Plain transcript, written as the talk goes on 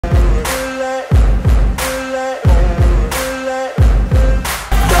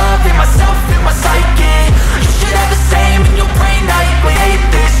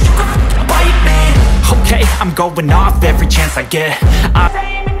I'm going off every chance I get. I'm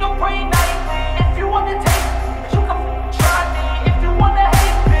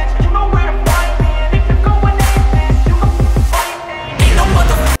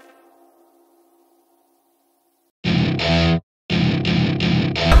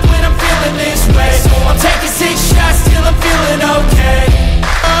taking 6 shots till I'm feeling okay.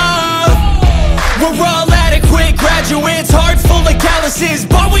 We're all adequate graduates, heart full of calluses,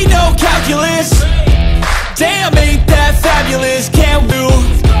 but we know calculus. Damn, ain't that fabulous? Can't do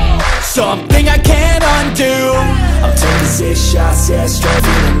something I can't undo. I'm taking 6 shots, yeah, straight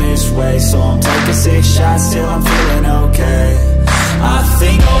feeling this way. So I'm taking 6 shots till I'm feeling okay. I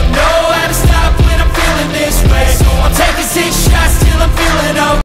think I'll know how to stop when I'm feeling this way. So I'm taking 6 shots till I'm feeling okay.